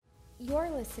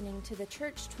You're listening to the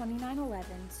Church 2911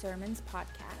 Sermons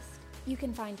Podcast. You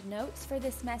can find notes for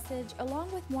this message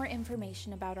along with more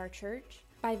information about our church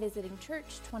by visiting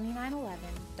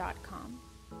church2911.com.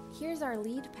 Here's our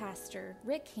lead pastor,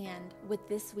 Rick Hand, with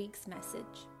this week's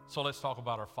message. So let's talk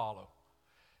about our follow.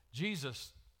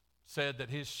 Jesus said that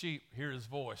his sheep hear his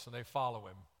voice and they follow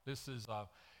him. This is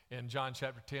in John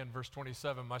chapter 10, verse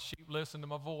 27. My sheep listen to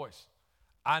my voice.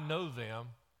 I know them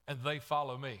and they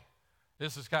follow me.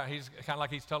 This is he's kind of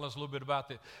like he's telling us a little bit about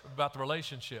the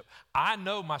relationship. I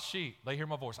know my sheep, they hear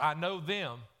my voice. I know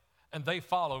them and they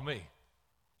follow me.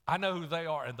 I know who they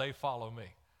are and they follow me.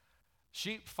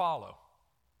 Sheep follow.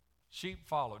 Sheep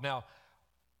follow. Now,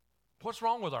 what's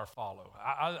wrong with our follow?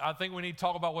 I think we need to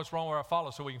talk about what's wrong with our follow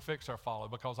so we can fix our follow,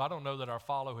 because I don't know that our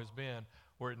follow has been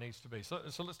where it needs to be. So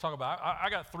let's talk about it.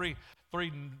 I got three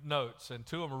notes, and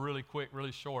two of them are really quick,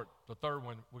 really short. The third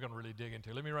one we're going to really dig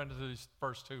into. Let me run into these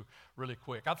first two really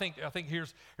quick. I think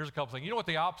here's a couple things. You know what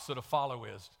the opposite of follow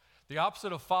is? The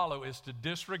opposite of follow is to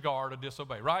disregard or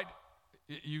disobey, right?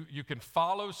 You can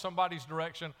follow somebody's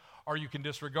direction or you can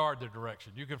disregard their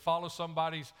direction. You can follow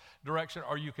somebody's direction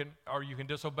or you can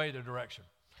disobey their direction.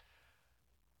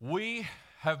 We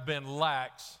have been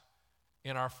lax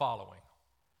in our following,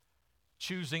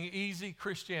 choosing easy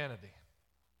Christianity,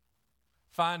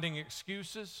 finding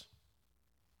excuses.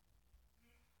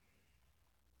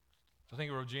 I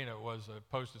think Regina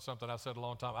posted something I said a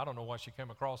long time. I don't know why she came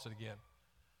across it again.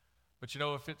 But you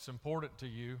know, if it's important to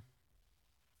you,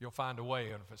 you'll find a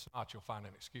way, and if it's not, you'll find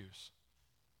an excuse.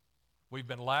 We've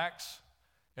been lax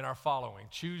in our following,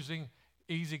 choosing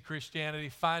easy Christianity,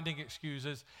 finding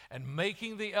excuses, and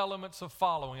making the elements of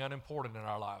following unimportant in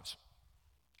our lives.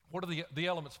 What are the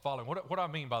elements of following? What do I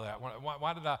mean by that?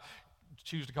 Why did I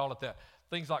choose to call it that?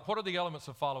 Things like, what are the elements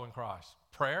of following Christ?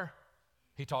 Prayer.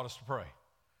 He taught us to pray.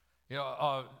 You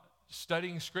know,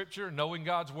 studying Scripture, knowing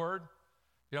God's Word.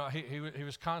 You know, he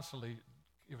was constantly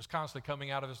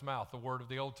coming out of his mouth the word of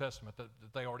the Old Testament that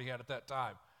they already had at that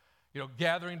time. You know,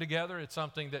 gathering together, it's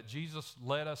something that Jesus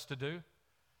led us to do.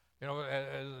 You know,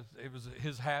 it was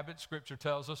his habit. Scripture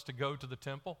tells us to go to the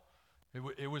temple.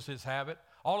 It was his habit.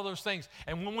 All of those things.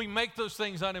 And when we make those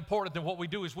things unimportant, then what we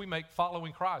do is we make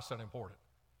following Christ unimportant.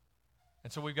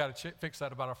 And so we've got to fix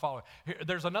that about our following.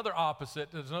 There's another opposite.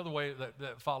 There's another way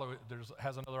that follow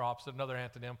has another opposite, another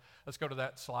antonym. Let's go to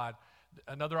that slide.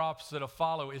 Another opposite of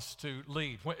follow is to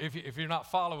lead. If you're not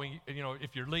following, you know,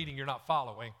 if you're leading, you're not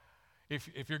following.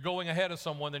 If you're going ahead of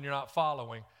someone, then you're not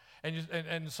following.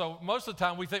 And so most of the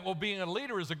time we think, well, being a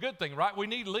leader is a good thing, right? We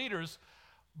need leaders,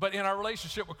 but in our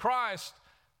relationship with Christ,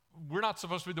 we're not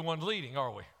supposed to be the one leading,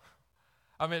 are we?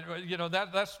 I mean, you know,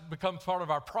 that's become part of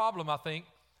our problem, I think,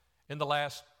 in the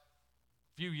last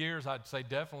few years. I'd say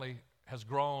definitely has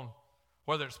grown.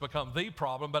 Whether it's become the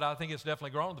problem, but I think it's definitely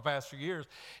grown in the past few years,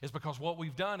 is because what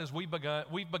we've done is we've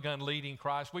begun leading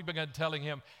Christ. We've begun telling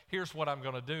him, here's what I'm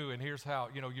going to do, and here's how,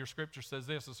 you know, your Scripture says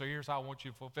this, and so here's how I want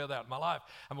you to fulfill that in my life.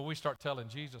 I mean, we start telling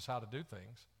Jesus how to do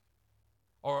things.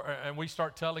 And we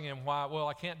start telling him why, well,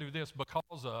 I can't do this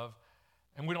because of,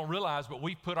 and we don't realize, but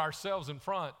we put ourselves in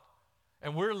front,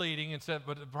 and we're leading and said,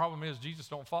 but the problem is Jesus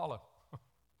don't follow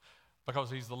because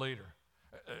he's the leader.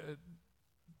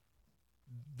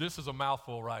 This is a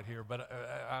mouthful right here, but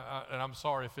and I'm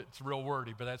sorry if it's real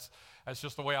wordy, but that's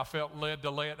just the way I felt led to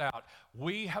lay it out.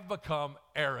 We have become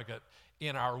arrogant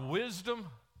in our wisdom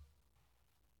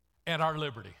and our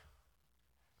liberty.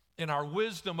 In our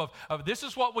wisdom of this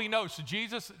is what we know. So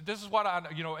Jesus, this is what I,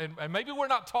 you know, and maybe we're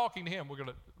not talking to him. We're going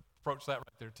to approach that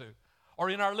right there too. Or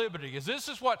in our liberty, this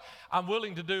is what I'm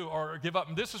willing to do or give up,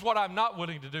 and this is what I'm not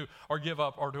willing to do or give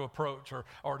up or to approach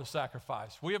or to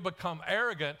sacrifice. We have become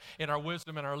arrogant in our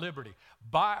wisdom and our liberty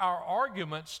by our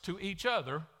arguments to each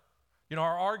other. You know,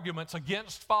 our arguments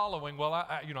against following. Well,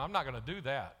 I'm not going to do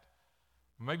that.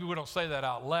 Maybe we don't say that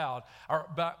out loud.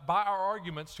 By our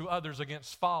arguments to others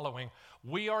against following,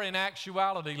 we are in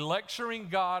actuality lecturing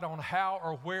God on how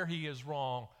or where he is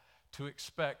wrong to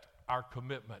expect our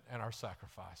commitment and our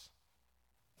sacrifice.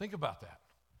 Think about that.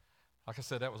 Like I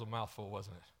said, that was a mouthful,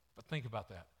 wasn't it? But think about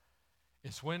that.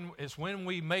 It's when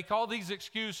we make all these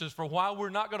excuses for why we're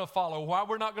not going to follow, why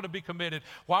we're not going to be committed,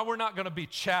 why we're not going to be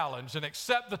challenged and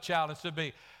accept the challenge to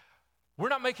be. We're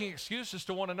not making excuses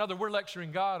to one another. We're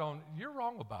lecturing God on, you're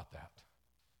wrong about that.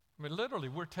 I mean, literally,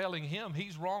 we're telling him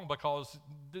he's wrong because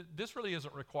this really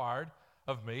isn't required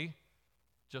of me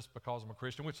just because I'm a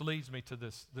Christian, which leads me to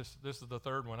this. This is the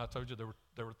third one. I told you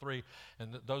there were three,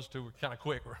 and those two were kind of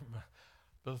quick.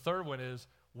 The third one is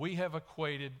we have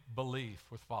equated belief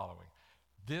with following.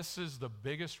 This is the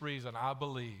biggest reason I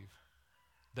believe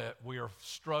that we are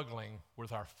struggling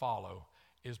with our follow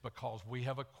is because we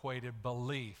have equated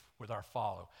belief with our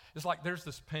follow. It's like there's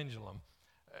this pendulum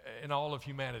in all of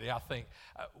humanity, I think.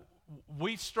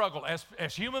 We struggle,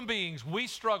 as human beings, we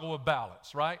struggle with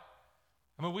balance, right?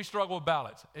 I mean, we struggle with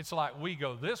balance. It's like we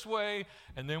go this way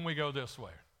and then we go this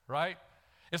way, right?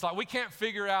 It's like we can't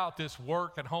figure out this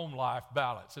work and home life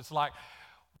balance. It's like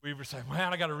we were saying,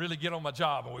 man, I got to really get on my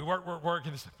job. And we work,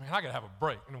 and it's like, man, I got to have a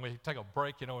break. And we take a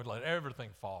break, and let everything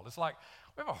fall. It's like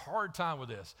we have a hard time with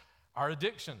this. Our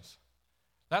addictions.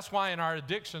 That's why in our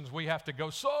addictions we have to go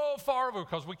so far over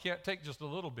because we can't take just a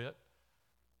little bit.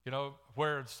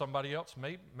 Where somebody else,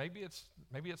 maybe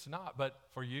it's not. But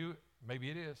for you, maybe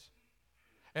it is.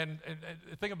 And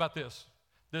think about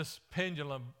this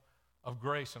pendulum of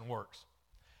grace and works.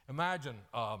 Imagine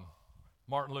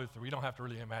Martin Luther. We don't have to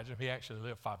really imagine. He actually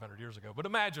lived 500 years ago. But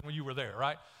imagine when you were there,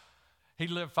 right? He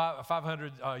lived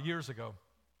 500 years ago.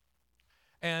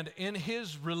 And in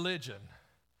his religion,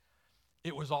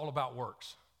 it was all about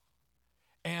works.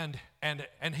 And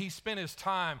he spent his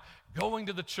time going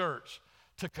to the church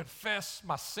to confess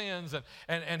my sins.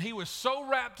 And he was so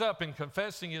wrapped up in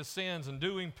confessing his sins and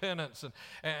doing penance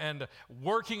and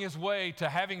working his way to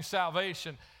having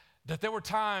salvation that there were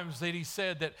times that he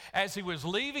said that as he was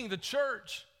leaving the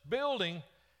church building,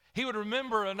 he would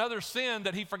remember another sin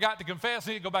that he forgot to confess,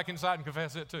 and he'd go back inside and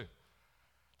confess it too.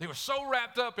 They were so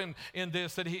wrapped up in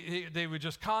this that they would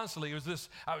just constantly,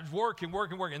 I was working.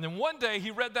 And then one day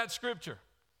he read that scripture.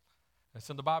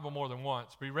 It's in the Bible more than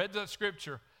once, but he read that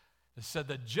scripture that said,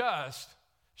 the just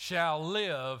shall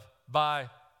live by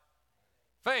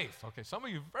faith. Okay, some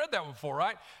of you have read that one before,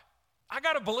 right? I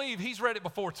got to believe he's read it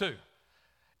before too.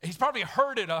 He's probably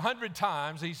heard it 100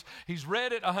 times. He's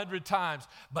read it 100 times.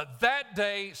 But that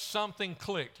day, something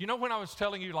clicked. You know when I was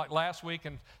telling you like last week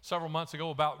and several months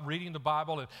ago about reading the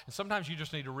Bible, and sometimes you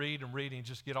just need to read and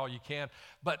just get all you can.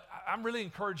 But I'm really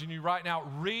encouraging you right now,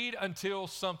 read until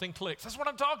something clicks. That's what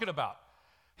I'm talking about.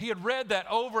 He had read that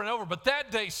over and over, but that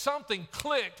day something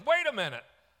clicked. Wait a minute.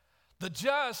 The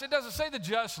just, it doesn't say the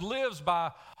just lives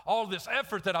by all this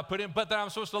effort that I put in, but that I'm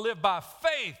supposed to live by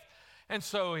faith. And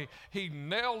so he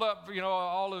nailed up,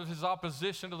 all of his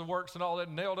opposition to the works and all that,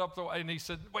 nailed up and he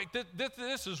said, wait,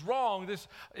 this is wrong.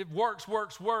 It works.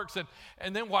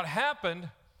 And then what happened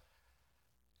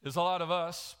is a lot of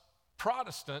us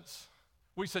Protestants,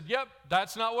 we said, yep,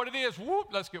 that's not what it is. Whoop,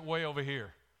 let's get way over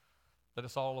here. That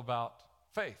it's all about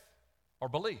faith or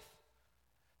belief.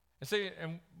 And see,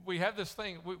 and we have this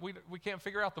thing, we can't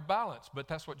figure out the balance, but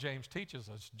that's what James teaches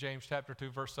us. James chapter 2,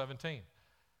 verse 17.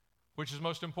 Which is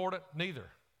most important? Neither.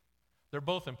 They're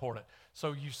both important.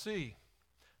 So you see,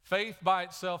 faith by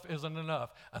itself isn't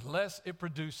enough. Unless it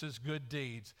produces good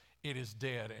deeds, it is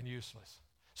dead and useless.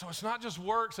 So it's not just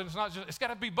works, and it's got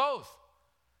to be both.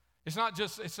 It's not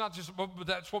just, but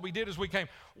that's what we did is we came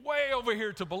way over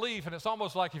here to belief, and it's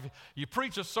almost like if you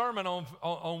preach a sermon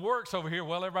on works over here,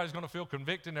 well, everybody's going to feel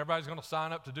convicted, and everybody's going to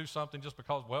sign up to do something just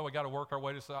because, well, we got to work our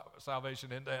way to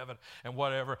salvation into heaven and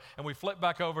whatever, and we flip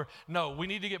back over. No, we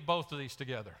need to get both of these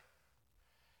together.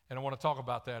 And I want to talk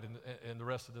about that in the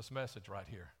rest of this message right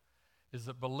here, is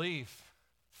that belief,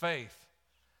 faith,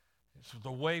 is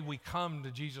the way we come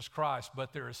to Jesus Christ,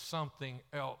 but there is something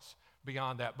else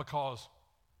beyond that because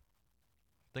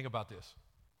think about this.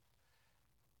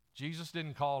 Jesus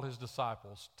didn't call his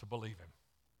disciples to believe him.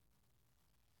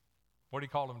 What did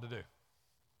he call them to do?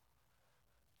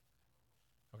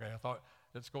 Okay, I thought,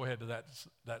 let's go ahead to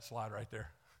that slide right there.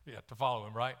 Yeah, to follow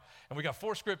him, right? And we got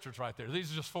 4 scriptures right there.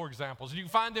 These are just 4 examples. You can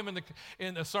find them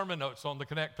in the sermon notes on the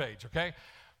Connect page, okay?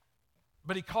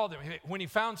 But he called them. When he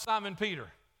found Simon Peter,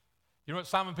 you know what?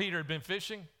 Simon Peter had been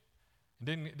fishing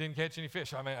and didn't catch any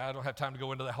fish. I mean, I don't have time to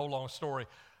go into that whole long story.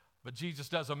 But Jesus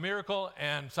does a miracle,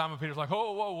 and Simon Peter's like,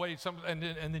 oh, whoa, wait. And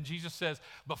then Jesus says,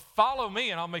 but follow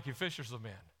me, and I'll make you fishers of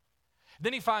men.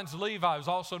 Then he finds Levi, who's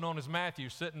also known as Matthew,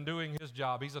 sitting doing his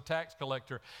job. He's a tax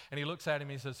collector, and he looks at him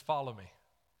and he says, follow me.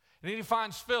 And then he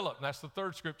finds Philip, and that's the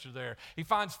 3rd scripture there. He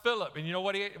finds Philip, and you know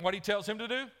what he tells him to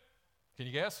do? Can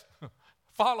you guess?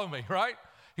 Follow me, right?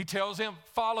 He tells him,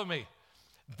 follow me.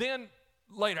 Then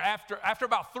later, after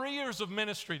about 3 years of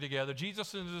ministry together,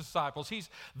 Jesus and his disciples, he's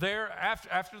there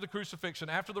after the crucifixion,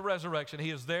 after the resurrection.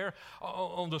 He is there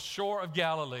on the shore of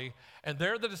Galilee, and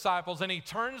they're the disciples, and he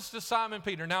turns to Simon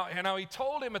Peter. Now he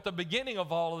told him at the beginning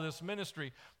of all of this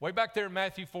ministry, way back there in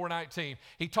Matthew 4:19,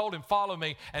 he told him, follow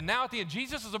me. And now at the end,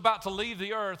 Jesus is about to leave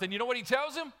the earth, and you know what he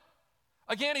tells him?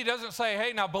 Again, he doesn't say,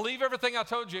 hey, now believe everything I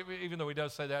told you, even though he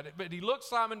does say that. But he looks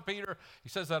Simon Peter, he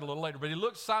says that a little later, but he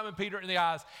looks Simon Peter in the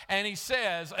eyes, and he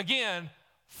says, again,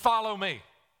 follow me.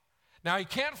 Now, he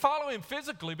can't follow him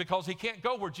physically because he can't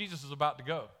go where Jesus is about to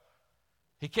go.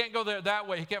 He can't go there that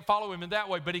way. He can't follow him in that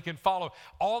way, but he can follow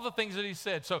all the things that he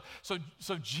said. So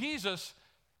Jesus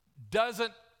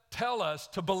doesn't tell us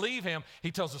to believe him.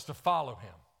 He tells us to follow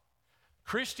him.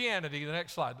 Christianity, the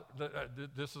next slide,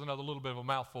 this is another little bit of a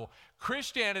mouthful.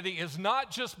 Christianity is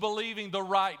not just believing the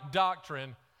right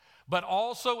doctrine, but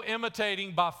also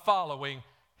imitating by following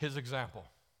his example.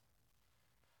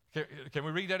 Can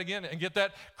we read that again and get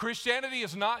that? Christianity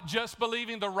is not just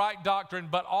believing the right doctrine,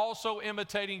 but also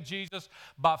imitating Jesus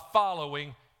by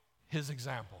following his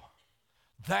example.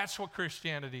 That's what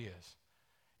Christianity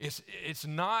is. It's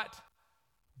not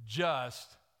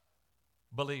just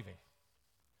believing.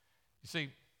 You see,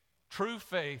 true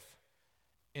faith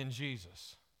in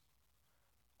Jesus,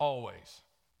 always,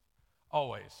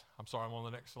 I'm sorry, I'm on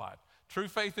the next slide. True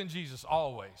faith in Jesus,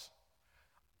 always.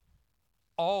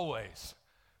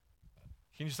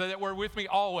 Can you say that word with me?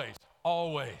 Always.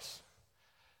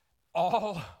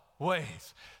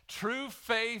 True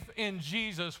faith in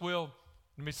Jesus will,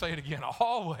 let me say it again,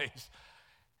 always.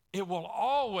 It will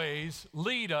always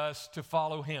lead us to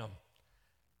follow him.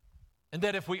 And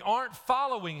that if we aren't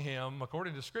following him,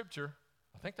 according to Scripture,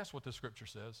 I think that's what the Scripture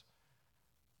says,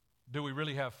 do we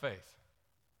really have faith?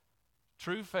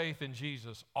 True faith in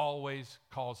Jesus always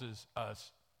causes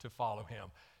us to follow him.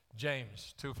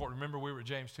 James 2:4. Remember we were at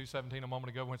James 2:17 a moment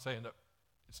ago when saying that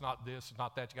it's not this, it's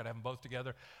not that, you got to have them both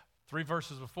together. 3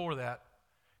 verses before that,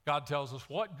 God tells us,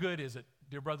 what good is it,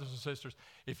 dear brothers and sisters,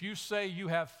 if you say you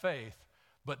have faith,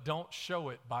 but don't show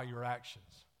it by your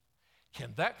actions?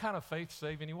 Can that kind of faith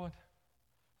save anyone?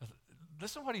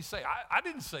 Listen to what he's saying. I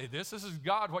didn't say this. This is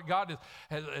God, what God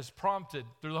has prompted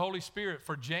through the Holy Spirit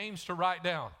for James to write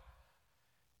down.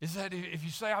 Is that if you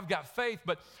say, I've got faith,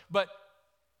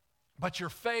 but your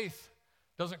faith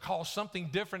doesn't cause something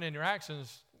different in your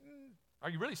actions, are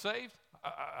you really saved?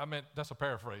 I mean, that's a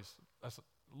paraphrase. That's a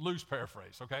loose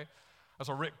paraphrase, okay? That's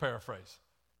a Rick paraphrase.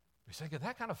 You say, can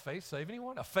that kind of faith save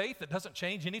anyone? A faith that doesn't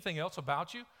change anything else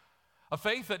about you? A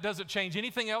faith that doesn't change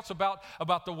anything else about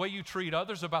the way you treat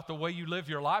others, about the way you live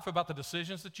your life, about the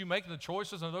decisions that you make and the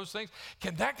choices and those things.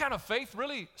 Can that kind of faith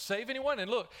really save anyone?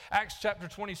 And look, Acts chapter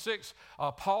 26,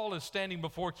 Paul is standing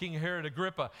before King Herod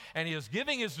Agrippa, and he is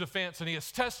giving his defense, and he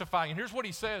is testifying. And here's what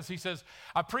he says. He says,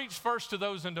 I preached first to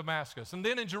those in Damascus, and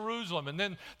then in Jerusalem, and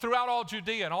then throughout all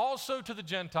Judea, and also to the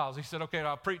Gentiles. He said, okay,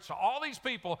 I've preached to all these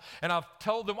people, and I've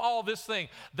told them all this thing,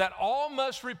 that all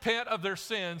must repent of their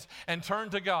sins and turn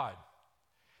to God,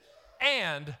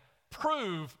 and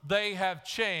prove they have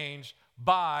changed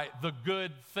by the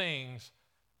good things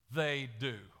they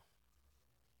do.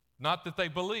 Not that they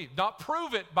believe. Not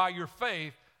prove it by your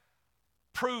faith.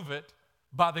 Prove it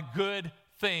by the good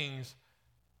things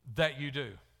that you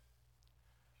do.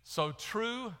 So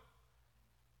true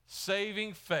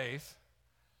saving faith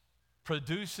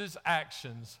produces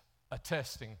actions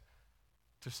attesting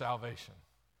to salvation.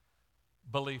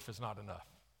 Belief is not enough.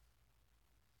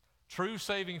 True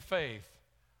saving faith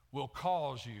will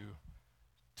cause you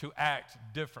to act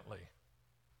differently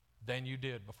than you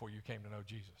did before you came to know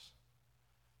Jesus.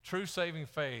 True saving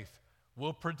faith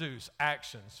will produce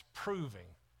actions proving,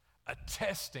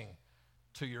 attesting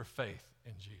to your faith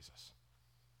in Jesus.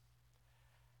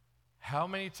 How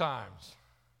many times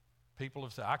people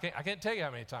have said, I can't tell you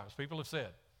how many times people have said,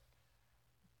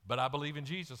 but I believe in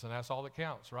Jesus and that's all that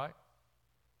counts, right?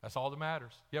 That's all that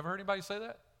matters. You ever heard anybody say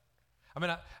that? I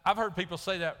mean, I've heard people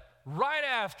say that right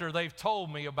after they've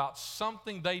told me about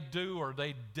something they do or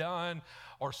they've done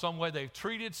or some way they've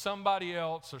treated somebody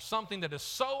else or something that is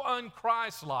so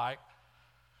un-Christ-like,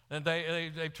 and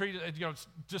they've treated it,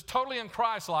 just totally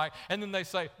un-Christ-like, and then they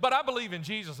say, but I believe in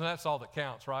Jesus and that's all that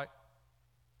counts, right?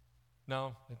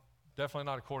 No, definitely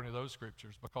not according to those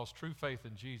scriptures, because true faith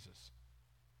in Jesus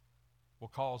will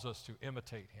cause us to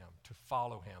imitate him, to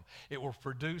follow him. It will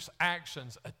produce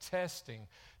actions attesting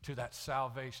to that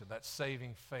salvation, that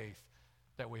saving faith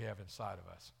that we have inside of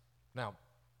us. Now,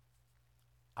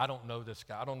 I don't know this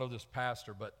guy. I don't know this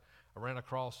pastor, but I ran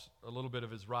across a little bit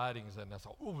of his writings, and I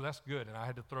thought, oh, that's good, and I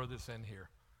had to throw this in here.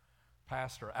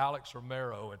 Pastor Alex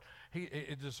Romero, and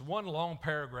it's just one long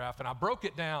paragraph, and I broke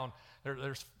it down.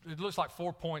 It looks like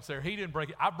 4 points there. He didn't break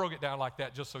it. I broke it down like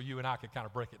that just so you and I could kind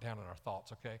of break it down in our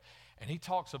thoughts, okay? And he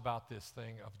talks about this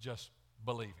thing of just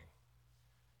believing,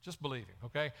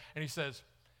 okay? And he says,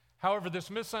 however,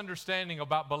 this misunderstanding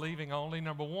about believing only,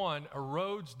 number one,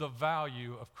 erodes the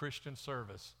value of Christian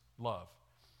service, love.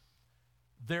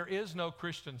 There is no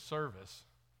Christian service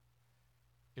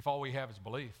if all we have is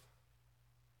belief.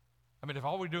 I mean, if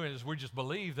all we're doing is we just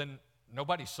believe, then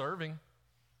nobody's serving,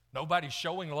 nobody's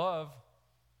showing love,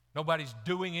 nobody's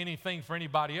doing anything for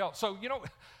anybody else. So,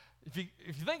 if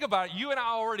you think about it, you and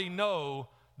I already know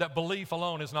that belief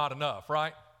alone is not enough,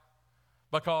 right?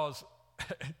 Because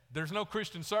there's no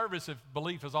Christian service if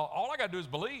belief is all I got to do is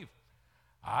believe.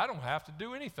 I don't have to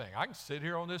do anything. I can sit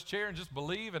here on this chair and just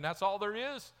believe, and that's all there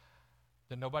is.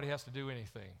 Then nobody has to do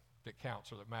anything that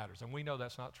counts or that matters. And we know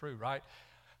that's not true, right?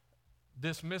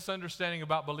 This misunderstanding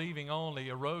about believing only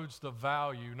erodes the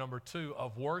value, number 2,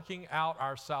 of working out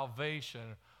our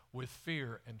salvation with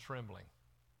fear and trembling.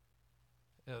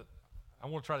 I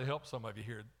want to try to help some of you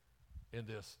here in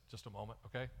this just a moment,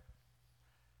 okay?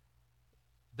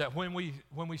 That when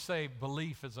we say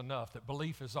belief is enough, that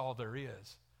belief is all there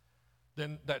is,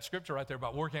 then that scripture right there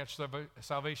about working out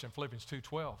salvation, Philippians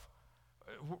 2:12,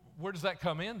 where does that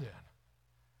come in then?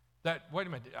 That, wait a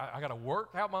minute, I got to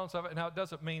work out my own salvation. Now, it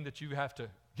doesn't mean that you have to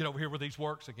get over here with these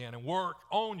works again and work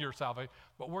on your salvation,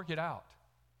 but work it out.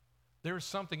 There is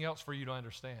something else for you to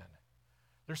understand.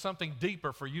 There's something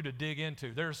deeper for you to dig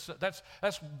into.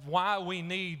 That's why we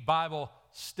need Bible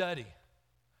study,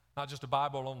 not just a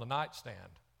Bible on the nightstand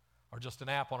or just an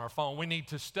app on our phone. We need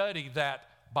to study that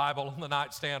Bible on the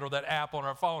nightstand or that app on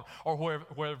our phone or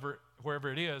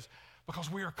wherever it is, because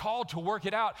we are called to work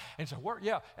it out. And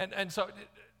so,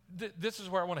 this is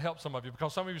where I want to help some of you,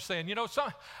 because some of you are saying,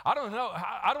 I don't know,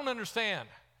 I don't understand.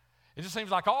 It just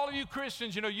seems like all of you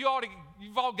Christians,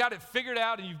 you've all got it figured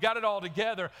out and you've got it all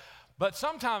together. But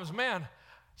sometimes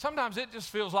it just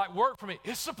feels like work for me.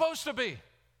 It's supposed to be.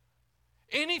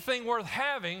 Anything worth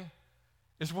having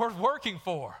is worth working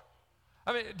for.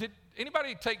 I mean, did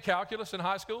anybody take calculus in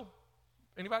high school?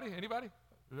 Anybody?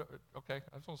 Okay,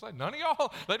 I was going to say, none of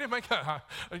y'all. They didn't make that.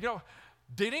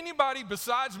 Did anybody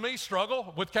besides me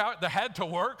struggle with that had to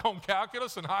work on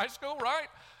calculus in high school, right?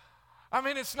 I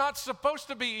mean, it's not supposed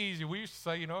to be easy. We used to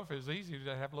say, if it was easy,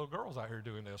 to have little girls out here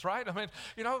doing this, right? I mean,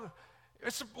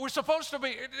 it's supposed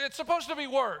to be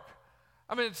work.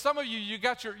 I mean, some of you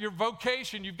got your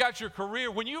vocation, you've got your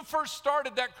career. When you first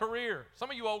started that career, some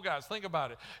of you old guys, think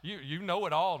about it. You know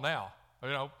it all now,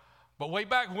 But way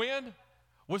back when,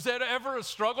 was there ever a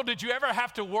struggle? Did you ever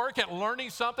have to work at learning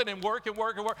something and work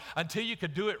until you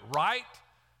could do it right?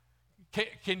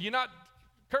 Can you not,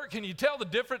 Kurt, can you tell the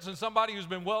difference in somebody who's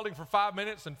been welding for 5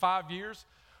 minutes and 5 years?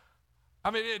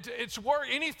 I mean, it's work.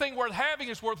 Anything worth having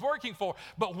is worth working for.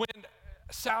 But when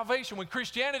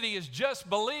Christianity is just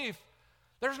belief,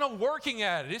 there's no working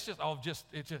at it. It's just,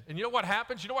 and you know what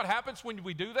happens? You know what happens when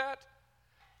we do that?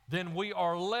 Then we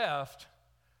are left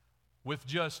with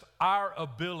just our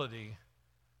ability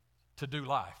to do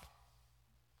life.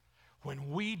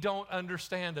 When we don't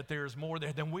understand that there's more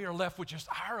there, then we are left with just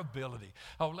our ability.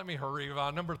 Oh, let me hurry.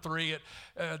 Number 3,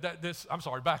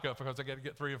 back up because I got to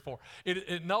get 3 and 4.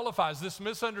 It nullifies this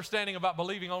misunderstanding about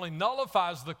believing only,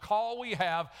 nullifies the call we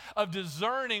have of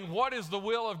discerning what is the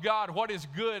will of God, what is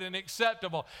good and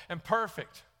acceptable and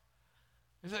perfect.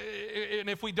 And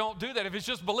if we don't do that, if it's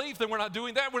just belief, then we're not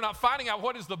doing that. We're not finding out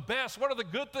what is the best, what are the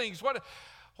good things, what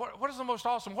is the most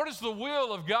awesome, what is the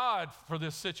will of God for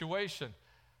this situation.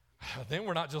 Then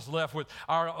we're not just left with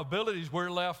our abilities, we're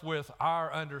left with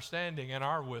our understanding and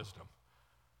our wisdom.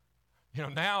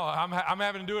 Now I'm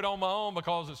having to do it on my own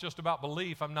because it's just about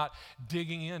belief. I'm not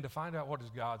digging in to find out what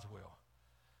is God's will.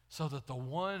 So that the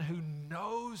one who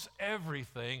knows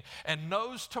everything and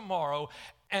knows tomorrow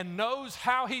and knows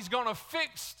how he's going to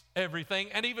fix everything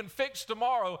and even fix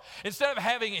tomorrow, instead of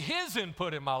having his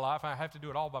input in my life, I have to do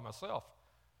it all by myself.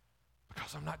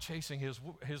 Because I'm not chasing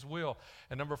his will.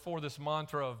 And number 4, this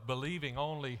mantra of believing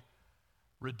only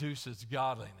reduces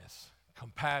godliness,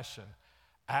 compassion,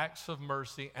 acts of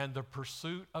mercy, and the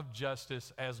pursuit of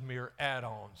justice as mere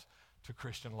add-ons to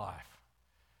Christian life.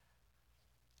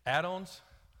 Add-ons,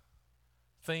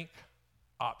 think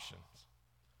options,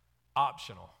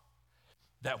 optional.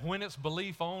 That when it's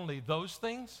belief only, those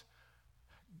things,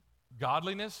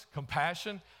 godliness,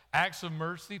 compassion, acts of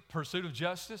mercy, pursuit of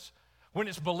justice, when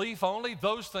it's belief only,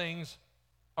 those things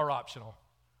are optional.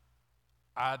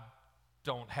 I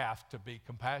don't have to be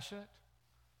compassionate.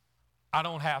 I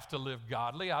don't have to live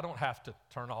godly. I don't have to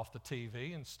turn off the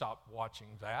TV and stop watching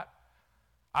that.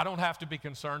 I don't have to be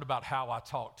concerned about how I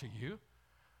talk to you.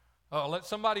 Let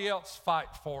somebody else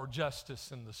fight for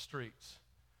justice in the streets.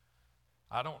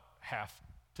 I don't have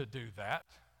to do that.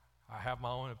 I have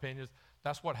my own opinions.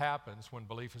 That's what happens when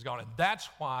belief is gone. And that's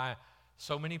why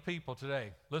so many people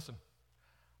today, listen,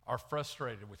 are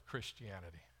frustrated with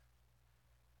Christianity.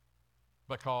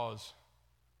 Because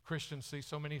Christians see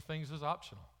so many things as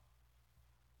optional.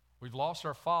 We've lost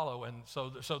our follow, and so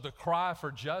the cry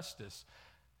for justice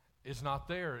is not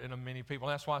there in many people.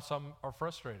 And that's why some are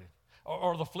frustrated.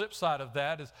 Or the flip side of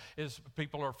that is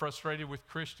people are frustrated with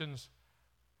Christians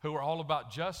who are all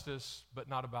about justice, but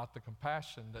not about the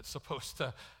compassion that's supposed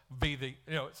to be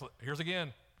here's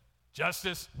again,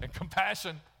 justice and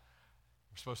compassion.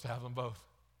 We're supposed to have them both.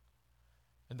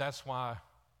 And that's why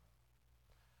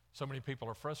so many people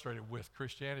are frustrated with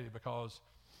Christianity, because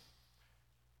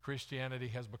Christianity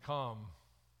has become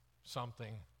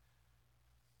something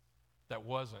that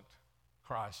wasn't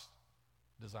Christ's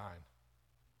design.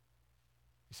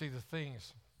 You see,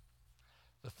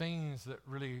 the things that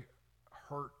really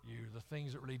hurt you, the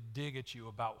things that really dig at you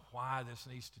about why this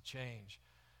needs to change,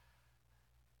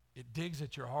 it digs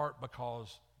at your heart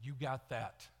because you got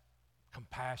that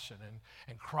compassion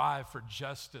and cry for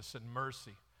justice and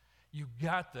mercy. You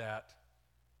got that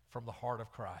from the heart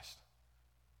of Christ.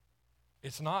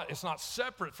 It's not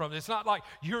separate from it. It's not like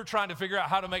you're trying to figure out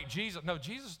how to make Jesus. No,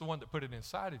 Jesus is the one that put it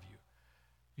inside of you.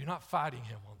 You're not fighting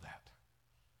him on that.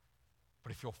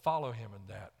 But if you'll follow him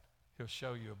in that, he'll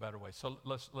show you a better way. So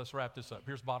let's wrap this up.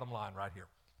 Here's bottom line right here.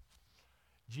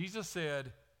 Jesus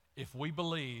said, if we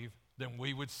believe, then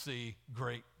we would see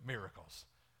great miracles.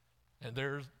 And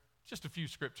there's just a few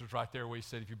scriptures right there where he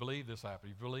said, if you believe, this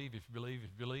happens. If you believe, if you believe,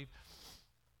 if you believe.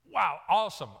 Wow,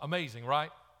 awesome, amazing, right?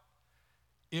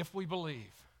 If we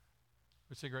believe,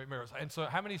 we see great miracles. And so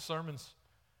how many sermons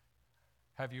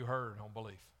have you heard on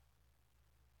belief?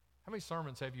 How many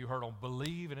sermons have you heard on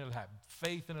believe and it'll happen,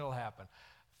 faith and it'll happen?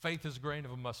 Faith is a grain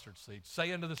of a mustard seed.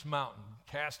 Say unto this mountain,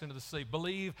 cast into the sea.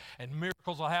 Believe and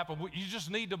miracles will happen. You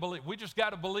just need to believe. We just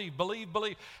got to believe. Believe,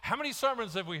 believe. How many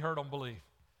sermons have we heard on belief?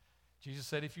 Jesus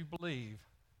said, if you believe,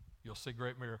 you'll see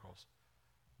great miracles.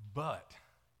 But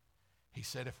he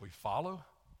said, if we follow,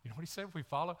 you know what he said? If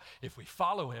we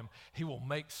follow him, he will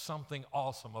make something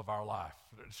awesome of our life.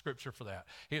 Scripture for that.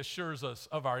 He assures us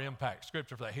of our impact.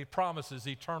 Scripture for that. He promises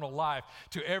eternal life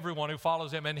to everyone who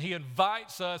follows him, and he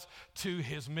invites us to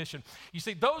his mission. You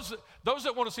see, those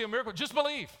that want to see a miracle, just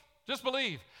believe. Just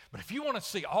believe. But if you want to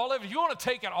see all of it, if you want to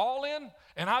take it all in,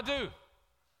 and I do.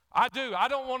 I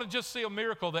don't want to just see a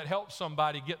miracle that helps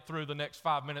somebody get through the next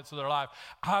 5 minutes of their life.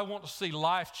 I want to see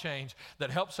life change that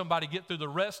helps somebody get through the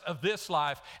rest of this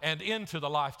life and into the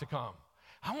life to come.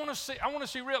 I want to see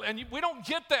real. And we don't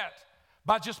get that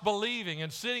by just believing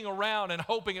and sitting around and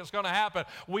hoping it's going to happen.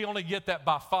 We only get that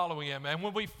by following him. And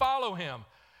when we follow him,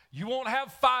 you won't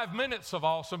have 5 minutes of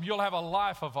awesome. You'll have a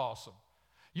life of awesome.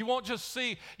 You won't just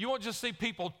see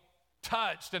people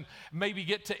touched and maybe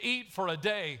get to eat for a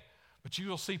day. But you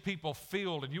will see people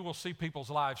filled, and you will see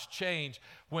people's lives change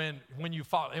when you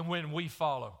follow and when we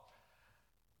follow.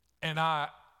 And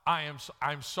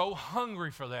I'm so hungry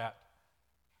for that.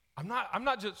 I'm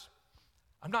not just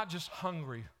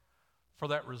hungry for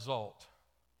that result.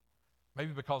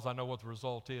 Maybe because I know what the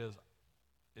result is.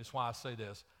 It's why I say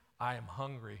this. I am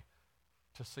hungry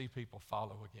to see people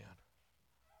follow again.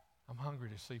 I'm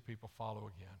hungry to see people follow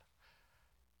again.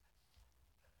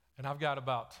 And I've got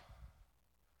about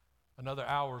another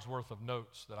hour's worth of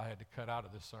notes that I had to cut out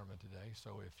of this sermon today.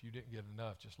 So if you didn't get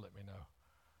enough, just let me know.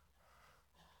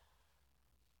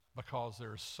 Because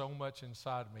there's so much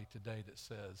inside of me today that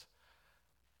says,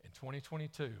 in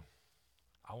 2022,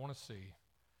 I want to see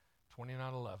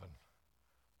 2911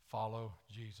 follow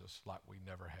Jesus like we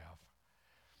never have.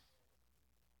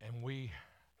 And we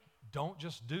don't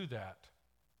just do that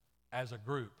as a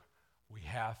group. We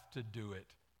have to do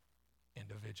it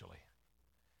individually.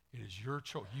 It is your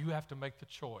choice. You have to make the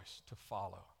choice to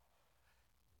follow.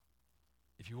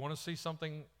 If you want to see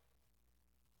something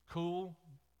cool,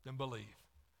 then believe.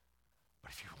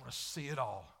 But if you want to see it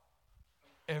all,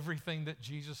 everything that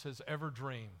Jesus has ever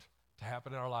dreamed to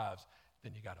happen in our lives,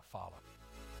 then you got to follow.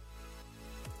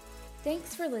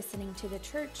 Thanks for listening to the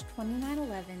Church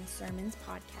 2911 Sermons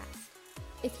podcast.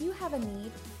 If you have a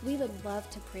need, we would love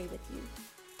to pray with you.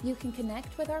 You can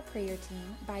connect with our prayer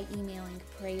team by emailing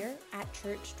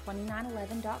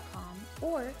prayer@church2911.com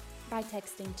or by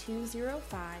texting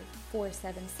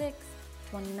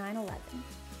 205-476-2911.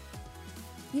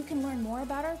 You can learn more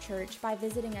about our church by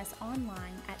visiting us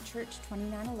online at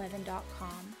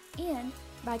church2911.com and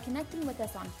by connecting with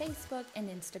us on Facebook and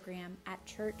Instagram at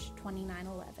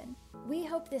Church2911. We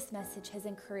hope this message has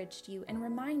encouraged you and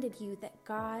reminded you that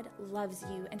God loves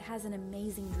you and has an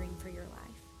amazing dream for your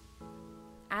life.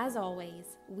 As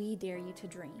always, we dare you to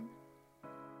dream.